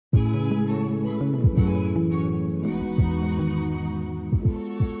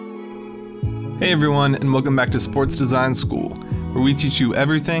Hey everyone, and welcome back to Sports Design School, where we teach you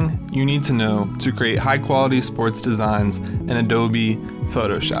everything you need to know to create high-quality sports designs in Adobe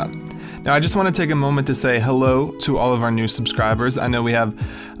Photoshop. Now, I just want to take a moment to say hello to all of our new subscribers. I know we have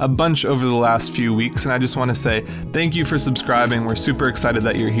a bunch over the last few weeks, and I just want to say thank you for subscribing. We're super excited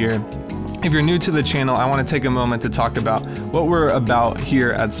that you're here. If you're new to the channel, I want to take a moment to talk about what we're about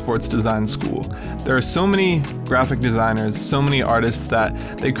here at Sports Design School. There are so many graphic designers, so many artists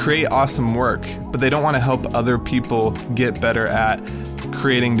that they create awesome work, but they don't want to help other people get better at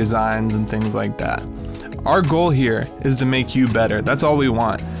creating designs and things like that. Our goal here is to make you better. That's all we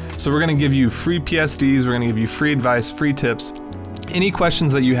want. So we're going to give you free PSDs, we're going to give you free advice, free tips. Any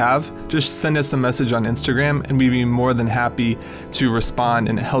questions that you have, just send us a message on Instagram and we'd be more than happy to respond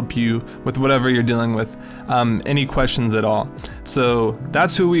and help you with whatever you're dealing with, any questions at all. So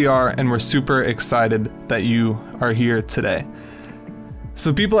that's who we are, and we're super excited that you are here today.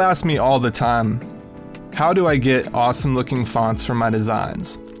 So people ask me all the time, how do I get awesome looking fonts for my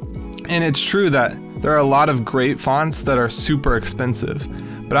designs? And it's true that there are a lot of great fonts that are super expensive,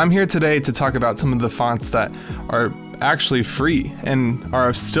 but I'm here today to talk about some of the fonts that are actually free and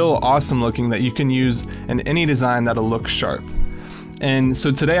are still awesome looking that you can use in any design that'll look sharp. And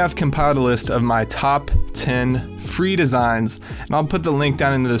so today I've compiled a list of my top 10 free designs, and I'll put the link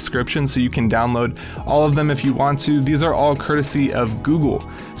down in the description so you can download all of them if you want to. These are all courtesy of Google,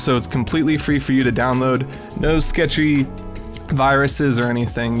 so it's completely free for you to download. No sketchy viruses or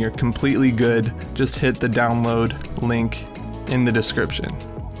anything. You're completely good. Just hit the download link in the description.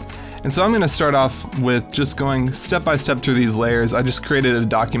 And so I'm going to start off with just going step by step through these layers. I just created a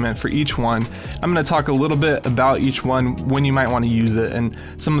document for each one. I'm going to talk a little bit about each one, when you might want to use it, and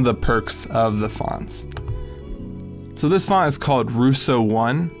some of the perks of the fonts. So this font is called Russo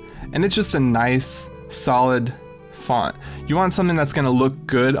 1, and it's just a nice, solid font. You want something that's going to look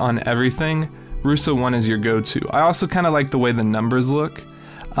good on everything, Russo 1 is your go-to. I also kind of like the way the numbers look.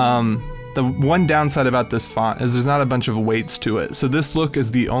 The one downside about this font is there's not a bunch of weights to it, so this look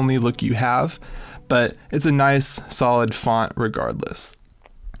is the only look you have, but it's a nice solid font regardless.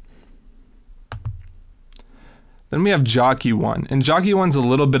 Then we have Jockey 1, and Jockey 1's a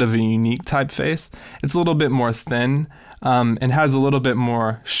little bit of a unique typeface. It's a little bit more thin and has a little bit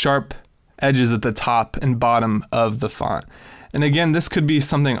more sharp edges at the top and bottom of the font. And again, this could be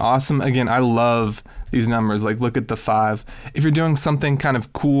something awesome. Again, I love these numbers, like look at the 5. If you're doing something kind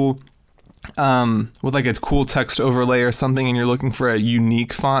of cool, with like a cool text overlay or something, and you're looking for a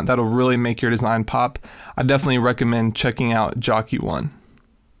unique font that'll really make your design pop, I definitely recommend checking out Jockey 1.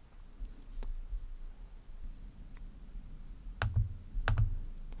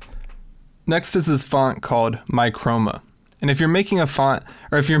 Next is this font called Chroma. And if you're making a font,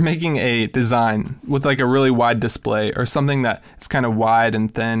 or if you're making a design with like a really wide display or something that is kind of wide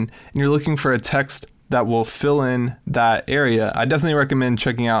and thin, and you're looking for a text that will fill in that area, I definitely recommend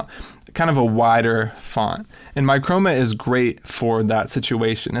checking out kind of a wider font. And Chroma is great for that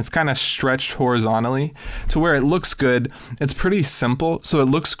situation. It's kind of stretched horizontally to where it looks good. It's pretty simple, so it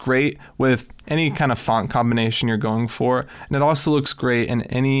looks great with any kind of font combination you're going for, and it also looks great in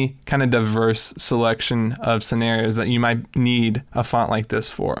any kind of diverse selection of scenarios that you might need a font like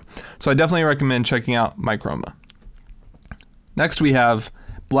this for. So I definitely recommend checking out Chroma. Next we have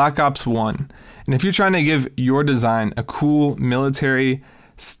Black Ops 1, and if you're trying to give your design a cool military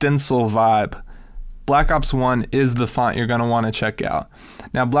stencil vibe, Black Ops 1 is the font you're going to want to check out.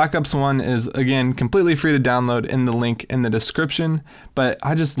 Now, Black Ops 1 is, again, completely free to download in the link in the description, but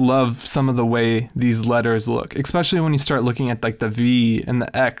I just love some of the way these letters look, especially when you start looking at like the V and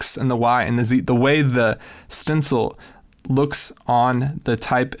the X and the Y and the Z. The way the stencil looks on the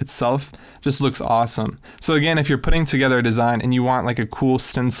type itself just looks awesome. So again, if you're putting together a design and you want like a cool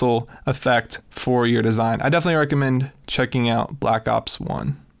stencil effect for your design, I definitely recommend checking out Black Ops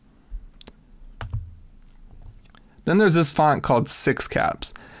 1. Then there's this font called 6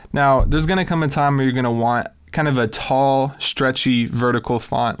 Caps. Now there's going to come a time where you're going to want kind of a tall, stretchy, vertical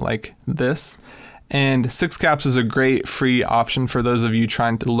font like this. And 6 Caps is a great free option for those of you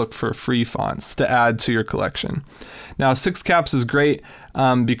trying to look for free fonts to add to your collection. Now 6 Caps is great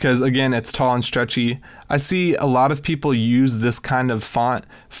because again, it's tall and stretchy. I see a lot of people use this kind of font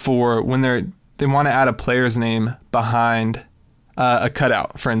for when they want to add a player's name behind a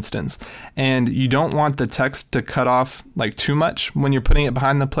cutout, for instance, and you don't want the text to cut off like too much when you're putting it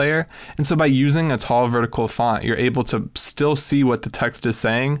behind the player. And so by using a tall vertical font, you're able to still see what the text is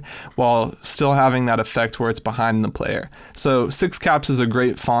saying while still having that effect where it's behind the player. So 6 Caps is a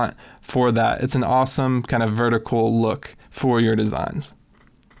great font for that. It's an awesome kind of vertical look for your designs.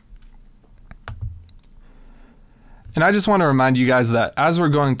 And I just want to remind you guys that as we're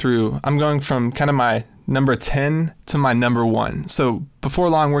going through, I'm going from kind of my number 10 to my number 1. So before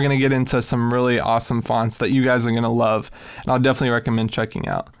long, we're going to get into some really awesome fonts that you guys are going to love, and I'll definitely recommend checking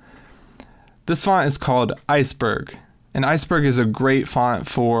out. This font is called Iceberg, and Iceberg is a great font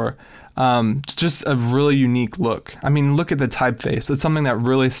for just a really unique look. I mean, look at the typeface. It's something that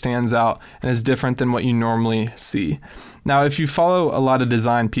really stands out and is different than what you normally see. Now, if you follow a lot of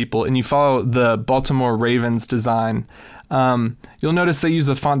design people and you follow the Baltimore Ravens design, you'll notice they use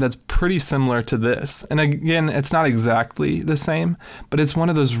a font that's pretty similar to this. And again, it's not exactly the same, but it's one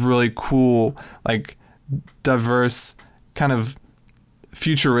of those really cool, like diverse, kind of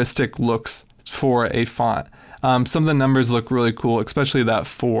futuristic looks for a font. Some of the numbers look really cool, especially that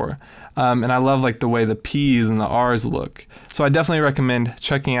 4. And I love like the way the P's and the R's look. So I definitely recommend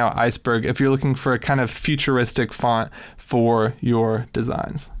checking out Iceberg if you're looking for a kind of futuristic font for your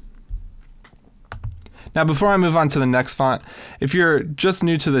designs. Now, before I move on to the next font, if you're just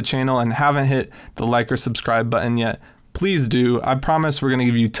new to the channel and haven't hit the like or subscribe button yet, please do. I promise we're going to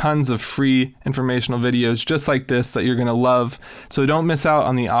give you tons of free informational videos just like this that you're going to love. So don't miss out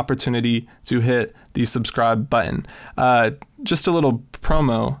on the opportunity to hit the subscribe button. Just a little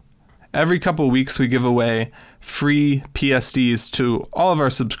promo. Every couple weeks we give away free PSDs to all of our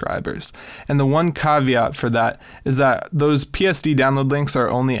subscribers. And the one caveat for that is that those PSD download links are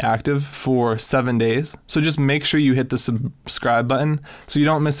only active for 7 days. So just make sure you hit the subscribe button so you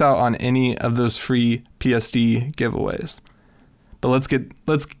don't miss out on any of those free PSD giveaways. But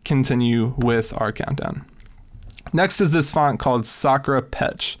let's continue with our countdown. Next is this font called Sakura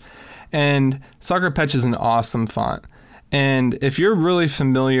Petch. And Sakura Petch is an awesome font. And if you're really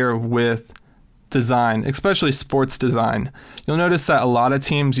familiar with design, especially sports design, you'll notice that a lot of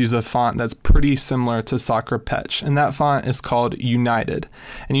teams use a font that's pretty similar to Sakura Petch, and that font is called United.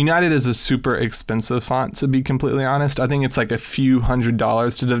 And United is a super expensive font, to be completely honest. I think it's like a few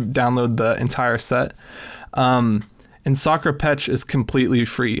 $100s to download the entire set. And Sakura Petch is completely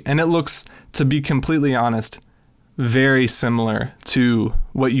free, and it looks, to be completely honest, very similar to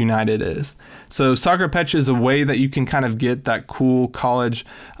what United is. So Sakura Petch is a way that you can kind of get that cool college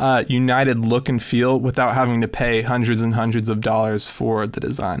United look and feel without having to pay hundreds and hundreds of dollars for the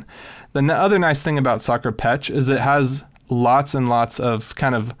design. The other nice thing about Sakura Petch is it has lots and lots of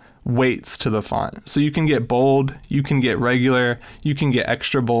kind of weights to the font. So you can get bold, you can get regular, you can get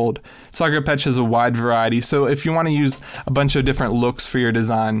extra bold. Sakura Petch has a wide variety. So if you want to use a bunch of different looks for your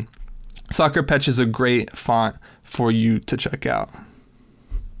design, Sakura Petch is a great font for you to check out.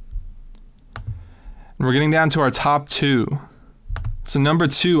 And we're getting down to our top 2. So number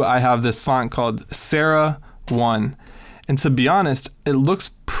 2, I have this font called Sarah 1. And to be honest, it looks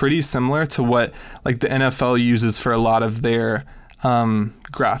pretty similar to what like the NFL uses for a lot of their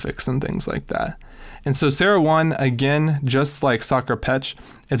graphics and things like that. And so Sarah 1, again, just like Sakura Petch,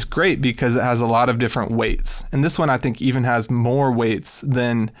 it's great because it has a lot of different weights. And this one I think even has more weights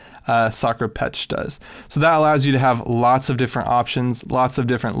than Sakura Petch does. So that allows you to have lots of different options, lots of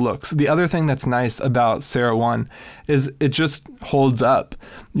different looks. The other thing that's nice about Sarah 1 is it just holds up.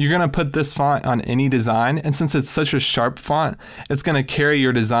 You're going to put this font on any design, and since it's such a sharp font, it's going to carry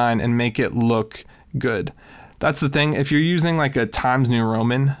your design and make it look good. That's the thing, if you're using like a Times New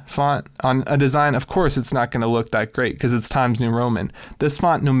Roman font on a design, of course it's not going to look that great because it's Times New Roman. This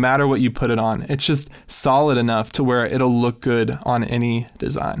font, no matter what you put it on, it's just solid enough to where it'll look good on any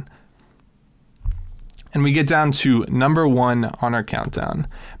design. And we get down to number 1 on our countdown.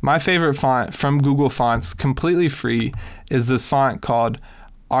 My favorite font from Google Fonts, completely free, is this font called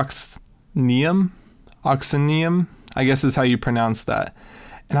Oxenium, I guess is how you pronounce that.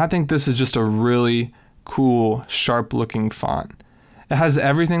 And I think this is just a really cool, sharp looking font. It has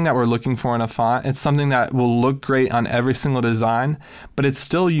everything that we're looking for in a font. It's something that will look great on every single design, but it's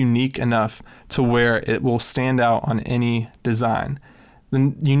still unique enough to where it will stand out on any design.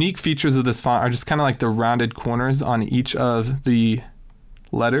 The unique features of this font are just kind of like the rounded corners on each of the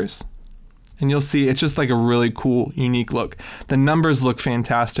letters. And you'll see it's just like a really cool, unique look. The numbers look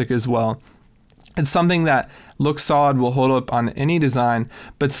fantastic as well. It's something that looks solid, will hold up on any design,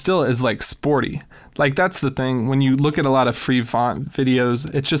 but still is like sporty. Like that's the thing, when you look at a lot of free font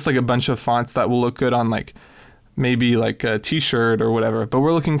videos, it's just like a bunch of fonts that will look good on like maybe like a t-shirt or whatever, but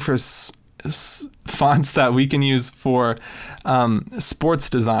we're looking for fonts that we can use for sports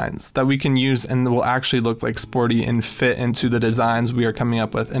designs that we can use and will actually look like sporty and fit into the designs we are coming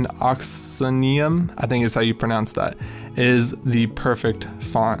up with. And Oxenium, I think is how you pronounce that, is the perfect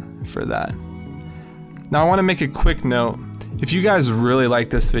font for that. Now I want to make a quick note. If you guys really like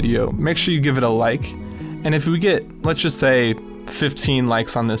this video, make sure you give it a like. And if we get, let's just say, 15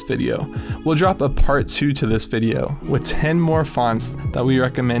 likes on this video, we'll drop a part 2 to this video with 10 more fonts that we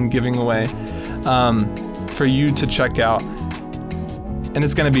recommend giving away for you to check out. And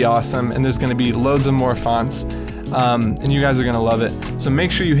it's gonna be awesome, and there's gonna be loads of more fonts, and you guys are gonna love it. So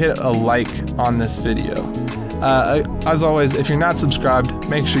make sure you hit a like on this video. As always, if you're not subscribed,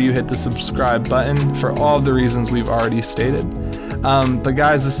 make sure you hit the subscribe button for all of the reasons we've already stated. But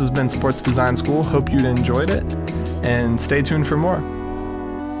guys, this has been Sports Design School. Hope you enjoyed it, and stay tuned for more.